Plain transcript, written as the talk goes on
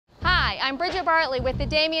Hi, I'm Bridget Bartley with the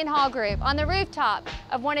Damian Hall Group on the rooftop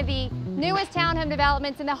of one of the newest townhome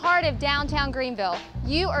developments in the heart of downtown Greenville.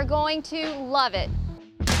 You are going to love it.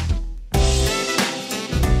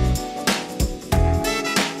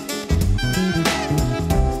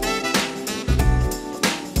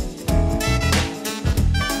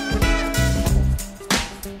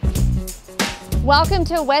 Welcome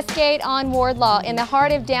to Westgate on Wardlaw in the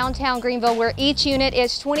heart of downtown Greenville, where each unit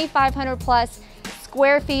is 2,500 plus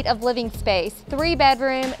square feet of living space, 3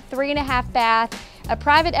 bedroom, 3.5 bath, a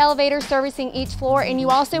private elevator servicing each floor, and you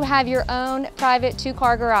also have your own private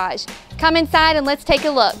 2-car garage. Come inside and let's take a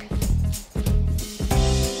look.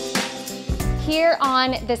 Here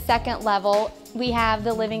on the second level, we have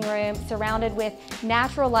the living room surrounded with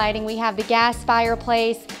natural lighting. We have the gas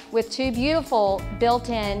fireplace with 2 beautiful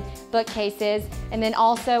built-in bookcases, and then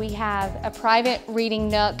also we have a private reading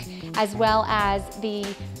nook as well as the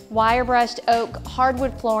wire-brushed oak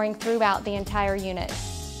hardwood flooring throughout the entire unit.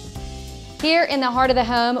 Here in the heart of the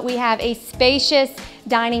home, we have a spacious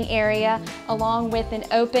dining area along with an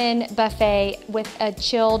open buffet with a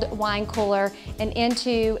chilled wine cooler, and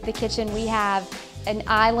into the kitchen we have an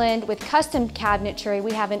island with custom cabinetry.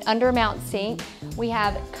 We have an undermount sink. We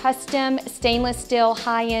have custom stainless steel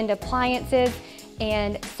high-end appliances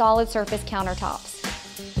and solid surface countertops.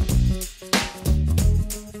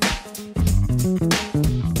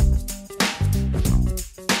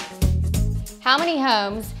 How many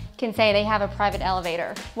homes can say they have a private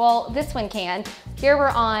elevator? Well, this one can. Here we're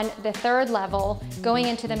on the 3rd level going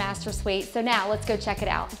into the master suite. So now let's go check it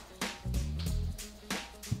out.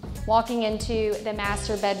 Walking into the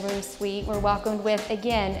master bedroom suite, we're welcomed with,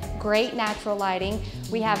 again, great natural lighting.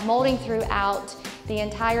 We have molding throughout the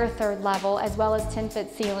entire 3rd level, as well as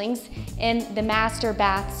 10-foot ceilings. In the master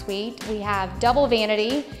bath suite, we have double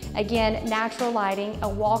vanity, again, natural lighting, a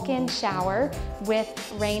walk-in shower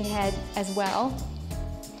with rain head as well.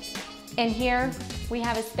 And here we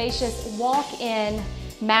have a spacious walk-in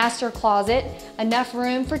master closet, enough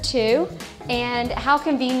room for 2, and how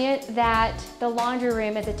convenient that the laundry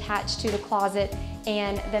room is attached to the closet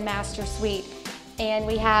and the master suite. And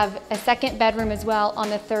we have a 2nd bedroom as well on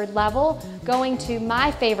the 3rd level, going to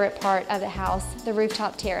my favorite part of the house, the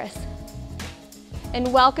rooftop terrace.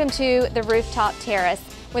 And welcome to the rooftop terrace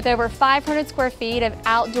with over 500 square feet of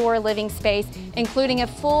outdoor living space, including a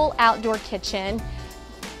full outdoor kitchen,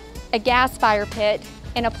 a gas fire pit,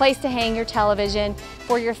 and a place to hang your television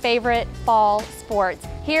for your favorite fall sports.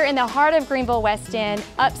 Here in the heart of Greenville West End,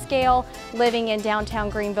 upscale living in downtown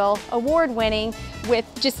Greenville, award-winning, with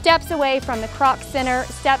just steps away from the Croc Center,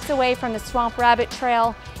 steps away from the Swamp Rabbit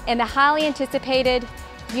Trail, and the highly anticipated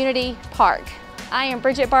Unity Park. I am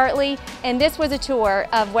Bridget Bartley, and this was a tour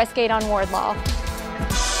of Westgate on Wardlaw.